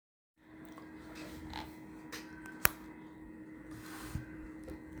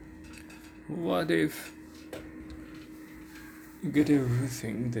What if you get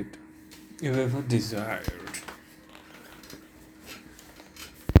everything that you ever desired?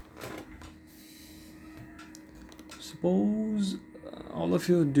 Suppose all of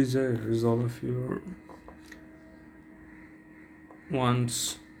your desires, all of your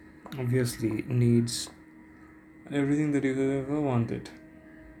wants, obviously needs, and everything that you ever wanted,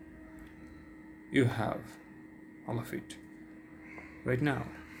 you have all of it right now.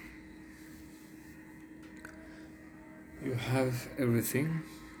 You have everything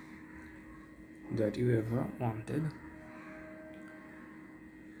that you ever wanted.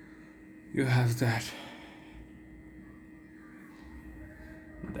 You have that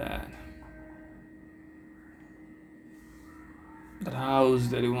that house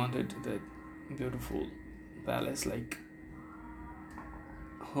that you wanted, that beautiful palace like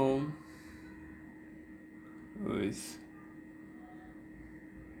home with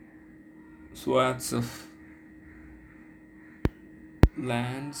swaths of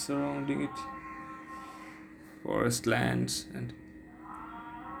land surrounding it, forest lands and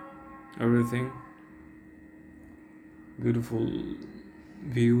everything, beautiful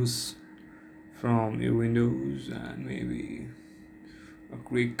views from your windows, and maybe a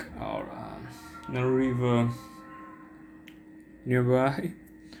creek or a river nearby.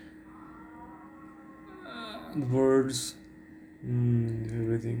 The birds,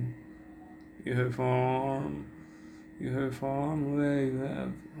 everything. You have farm. You have farm where you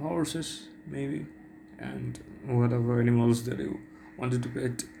have horses, maybe, and whatever animals that you wanted to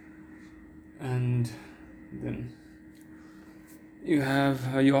pet, and then you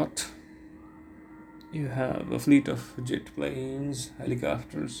have a yacht. You have a fleet of jet planes,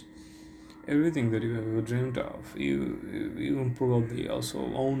 helicopters, everything that you have ever dreamed of. You probably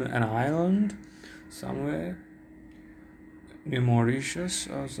also own an island somewhere near Mauritius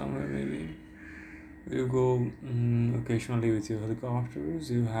or somewhere maybe. You go occasionally with your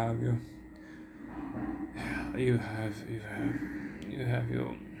helicopters. You have your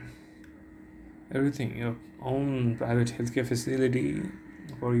everything. Your own private healthcare facility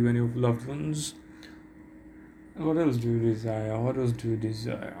for you and your loved ones. What else do you desire? What else do you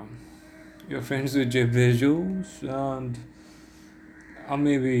desire? You're friends with Jeff Bezos, and or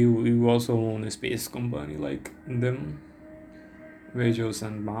maybe you also own a space company like them, Bezos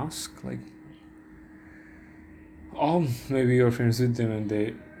and Musk, like. Or maybe you're friends with them and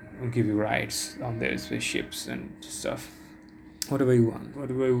they give you rides on their spaceships and stuff. Whatever you want,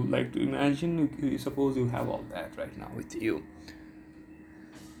 whatever you would like to imagine, suppose you have all that right now with you.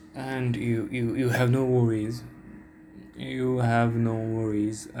 And you have no worries. You have no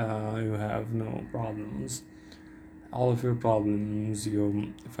worries. You have no problems. All of your problems, your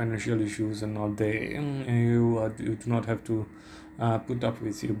financial issues are not there. You do not have to put up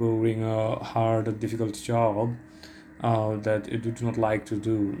with your boring, hard, difficult job that you do not like to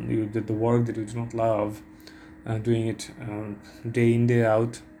do. You did the work that you do not love, doing it day in, day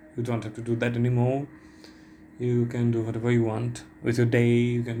out. You don't have to do that anymore. You can do whatever you want with your day.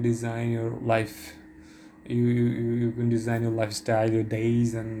 You can design your life. You can design your lifestyle, your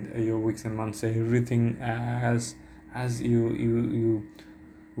days, and your weeks and months, everything as you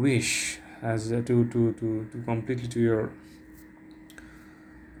wish, as to completely to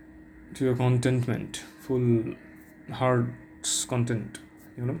your contentment, full heart's content,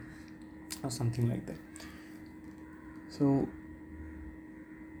 or something like that. So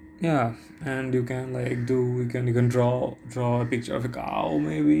yeah, and you can draw a picture of a cow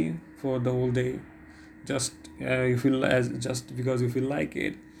maybe for the whole day, just you feel as just because you feel like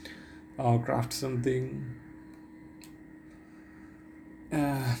it, or craft something,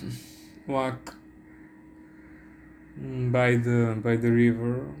 uh, walk by the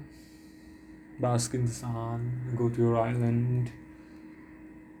river, bask in the sun, go to your island,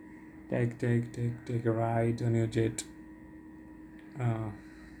 take a ride on your jet, uh,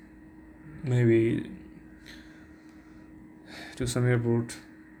 maybe to some airport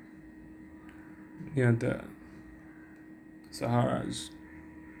near the Sahara's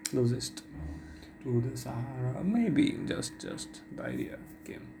closest to the Sahara. Maybe just the idea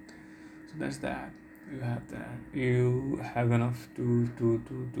came. So that's that. You have that. You have enough to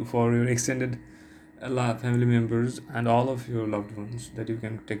for your extended family members and all of your loved ones, that you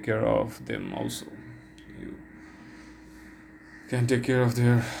can take care of them also. You can take care of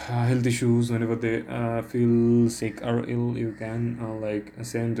their health issues whenever they feel sick or ill. You can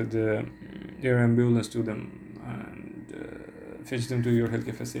send your ambulance to them and fetch them to your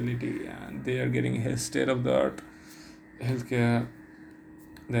healthcare facility, and they are getting a state of the art healthcare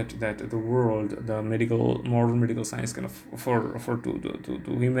that the world, the modern medical science can afford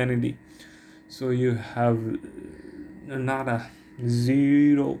to humanity. So you have nada,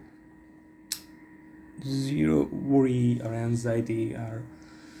 zero, zero worry or anxiety or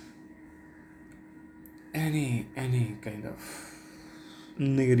any kind of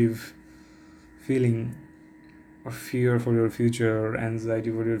negative feeling or fear for your future, anxiety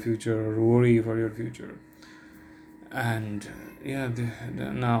for your future, worry for your future. And yeah,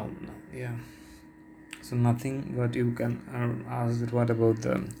 now, yeah. So nothing, but you can ask that what about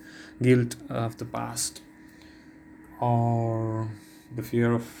the guilt of the past, or the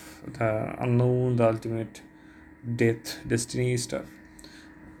fear of the unknown, the ultimate death, destiny stuff.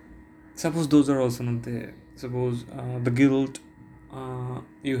 Suppose those are also not there. Suppose the guilt,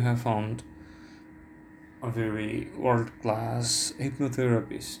 you have found a very world class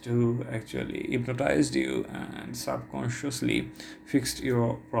hypnotherapist who actually hypnotized you and subconsciously fixed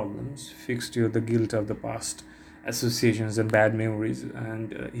your problems, fixed your the guilt of the past, associations and bad memories,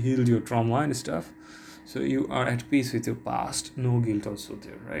 and healed your trauma and stuff. So you are at peace with your past, no guilt also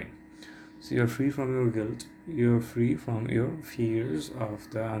there, right? So you're free from your guilt, you're free from your fears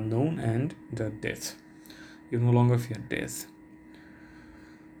of the unknown and the death. You no longer fear death.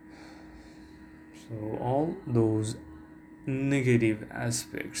 So all those negative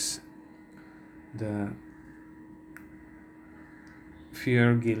aspects, the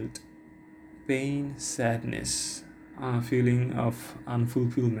fear, guilt, pain, sadness, feeling of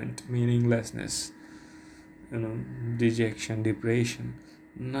unfulfillment, meaninglessness, dejection, depression,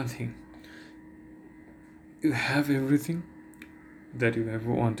 nothing. You have everything that you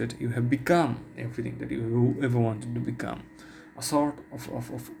ever wanted. You have become everything that you ever wanted to become. A sort of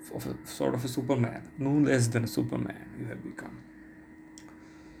a sort of a Superman, no less than a Superman you have become.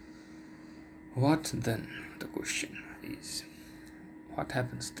 What then? The question is, what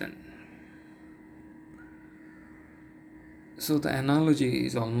happens then? So the analogy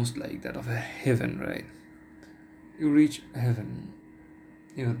is almost like that of a heaven, right? You reach heaven,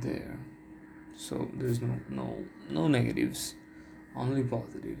 you're there. So there's no negatives, only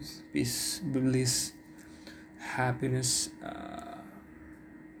positives. Peace, bliss, happiness,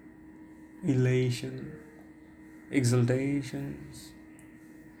 elation, exaltations,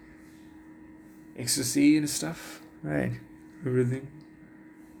 ecstasy and stuff, right? Everything.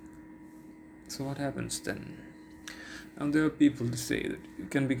 So what happens then? And there are people that say that you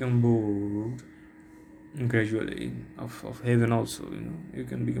can become bored gradually of heaven also. You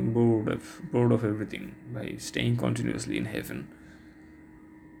can become bored of everything by staying continuously in heaven.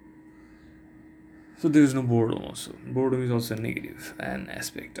 So there is no boredom also. Boredom is also a negative an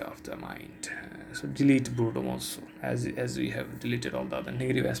aspect of the mind. So delete boredom also, as we have deleted all the other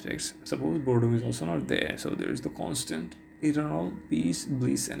negative aspects. Suppose boredom is also not there. So there is the constant, eternal peace,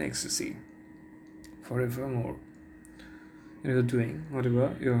 bliss, and ecstasy forevermore. You're doing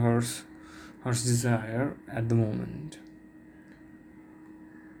whatever your heart's desire at the moment.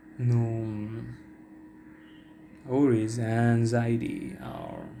 No worries, anxiety,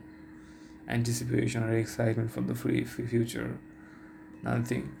 or anticipation or excitement for the free future.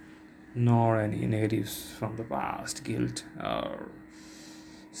 Nothing. Nor any negatives from the past, guilt or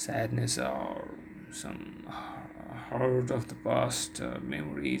sadness or some hurt of the past,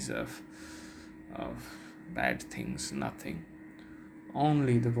 memories of bad things. Nothing.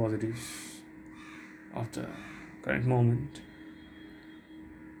 Only the positives of the current moment.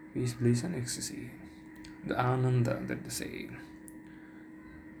 Peace, bliss, and ecstasy. The ananda that they say.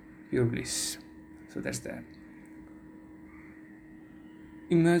 Pure bliss. So that's that.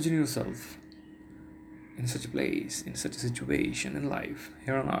 Imagine yourself in such a place, in such a situation in life,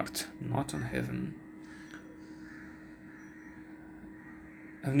 here on earth, not on heaven.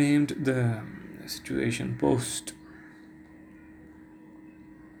 I've named the situation post.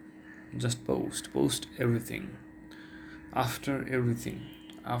 Just post everything. After everything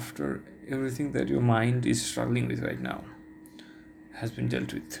that your mind is struggling with right now has been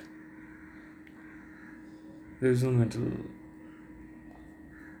dealt with. There is no mental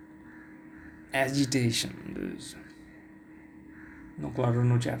agitation, there is no clutter,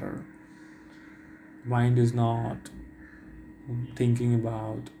 no chatter. Mind is not thinking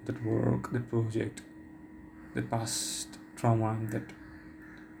about that work, that project, that past trauma, that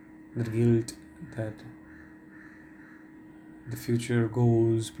guilt, that the future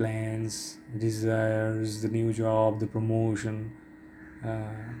goals, plans, desires, the new job, the promotion,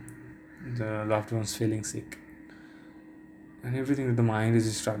 the loved ones feeling sick, and everything that the mind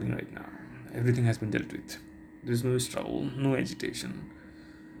is struggling right now. Everything has been dealt with. There's no struggle, no agitation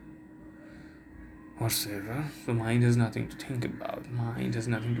whatsoever. The mind has nothing to think about. Mind has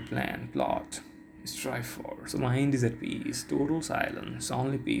nothing to plan, plot, strive for. So mind is at peace, total silence,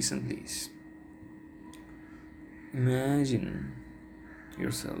 only peace and bliss. Imagine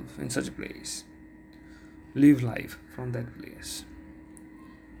yourself in such a place. Live life from that place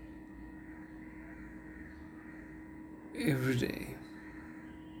every day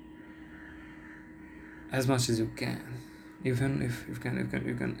as much as you can. Even if you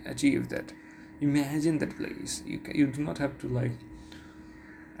can achieve that. Imagine that place. You do not have to like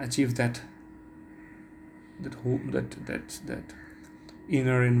achieve that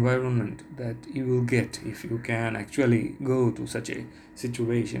inner environment that you will get if you can actually go to such a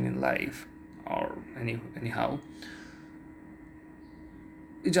situation in life or anyhow.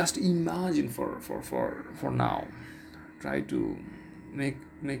 Just imagine for now. Try to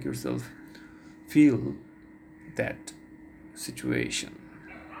make yourself feel that situation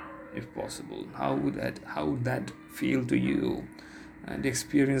if possible. How would that feel to you? And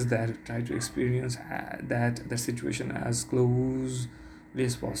experience that. Try to experience that the situation as close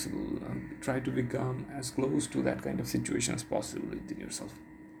as possible. Try to become as close to that kind of situation as possible within yourself,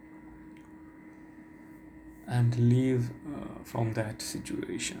 and live from that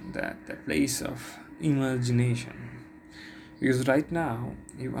situation, that place of imagination. Because right now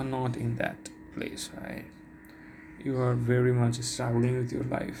you are not in that place, right? You are very much struggling with your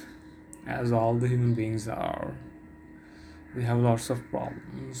life, as all the human beings are. We have lots of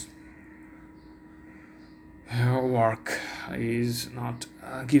problems. Your work is not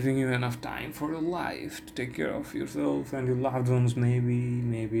giving you enough time for your life to take care of yourself and your loved ones.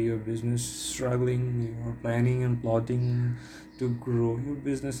 Maybe your business is struggling. You are planning and plotting to grow your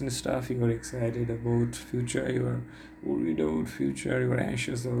business and stuff. You are excited about future. You are worried about future. You are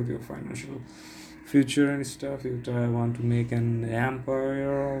anxious about your financial future and stuff. You want to make an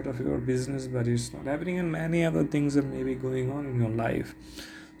empire out of your business, but it's not happening, and many other things that may be going on in your life.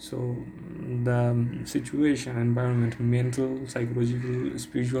 So the situation, environment, mental, psychological,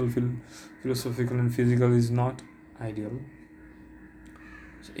 spiritual, philosophical, and physical is not ideal.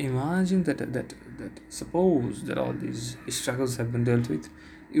 So imagine that suppose that all these struggles have been dealt with,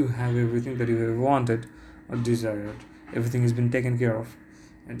 you have everything that you have wanted or desired, everything has been taken care of,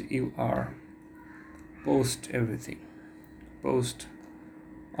 and you are post everything, post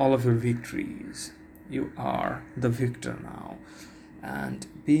all of your victories. You are the victor now, and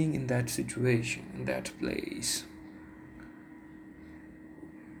being in that situation, in that place,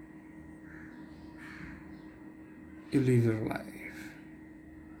 you live your life.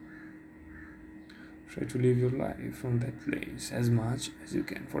 Try to live your life from that place as much as you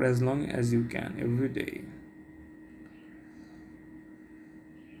can, for as long as you can, every day.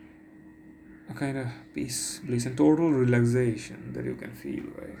 A kind of peace, bliss, and total relaxation that you can feel,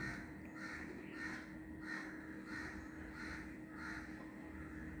 right?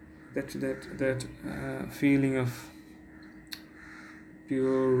 That feeling of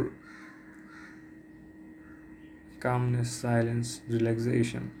pure calmness, silence,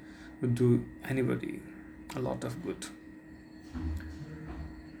 relaxation would do anybody a lot of good.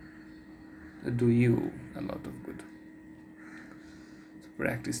 Would do you a lot of good. So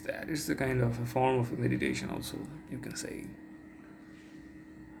practice that. It's a kind of a form of meditation, also, you can say.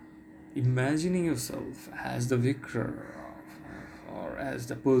 Imagining yourself as the victor or as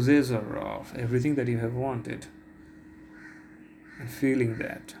the possessor of everything that you have wanted, and feeling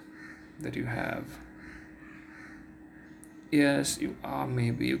that you have. Yes, you are.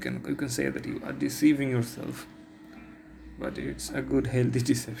 Maybe you can say that you are deceiving yourself, but it's a good healthy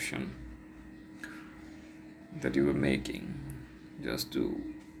deception that you are making, just to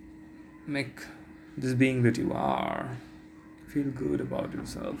make this being that you are feel good about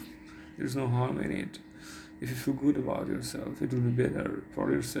yourself. There's no harm in it. If you feel good about yourself, it will be better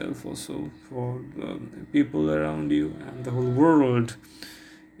for yourself, also for the people around you and the whole world.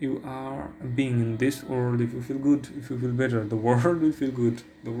 You are a being in this world. If you feel good, if you feel better, the world will feel good,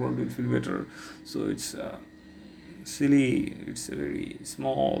 the world will feel better. So it's silly, it's a very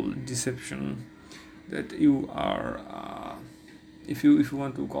small deception that you are if you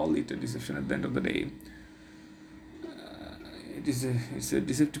want to call it a deception. At the end of the day, it's a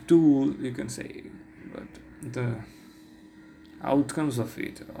deceptive tool, you can say, but the outcomes of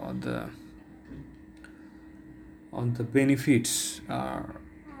it, or the benefits are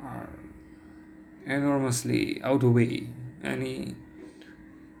enormously outweigh any,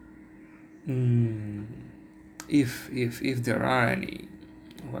 mm, if there are any,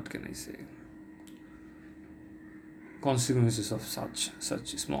 what can I say, consequences of such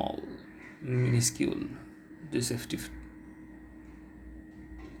small, minuscule, deceptive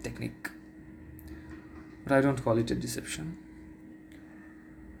technique. But I don't call it a deception.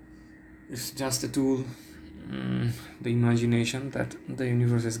 It's just a tool the imagination that the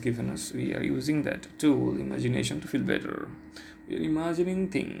universe has given us. We are using that tool, imagination, to feel better. We are imagining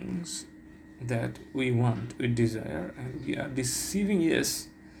things that we want, we desire, and we are deceiving. Yes,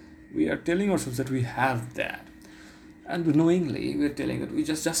 we are telling ourselves that we have that, and knowingly we are telling that we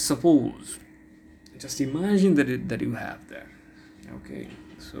just suppose, just imagine that you have that. Okay,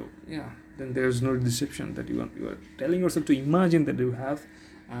 so yeah, then there's no deception that you are telling yourself to imagine that you have,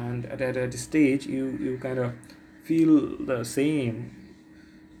 and at a stage you kind of feel the same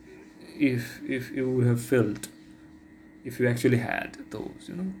if you would have felt if you actually had those.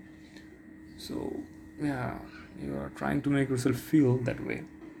 So yeah, you are trying to make yourself feel that way,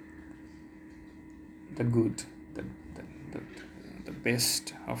 the good, the the, the, the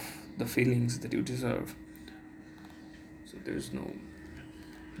best of the feelings that you deserve. So there's no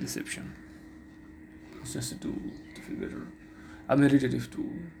deception. It's just a tool to feel better, a meditative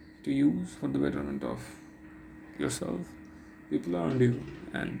tool to use for the betterment of yourself, people around you,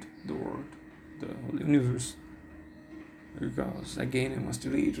 and the world, the whole universe. Because again, I must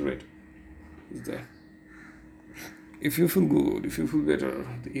reiterate, is that if you feel good, if you feel better,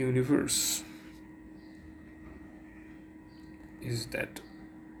 the universe is that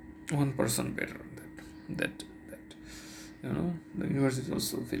 1% better. That the universe is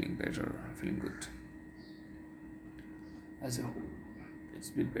also feeling better, feeling good as a whole. It's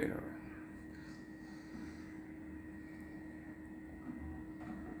a bit better.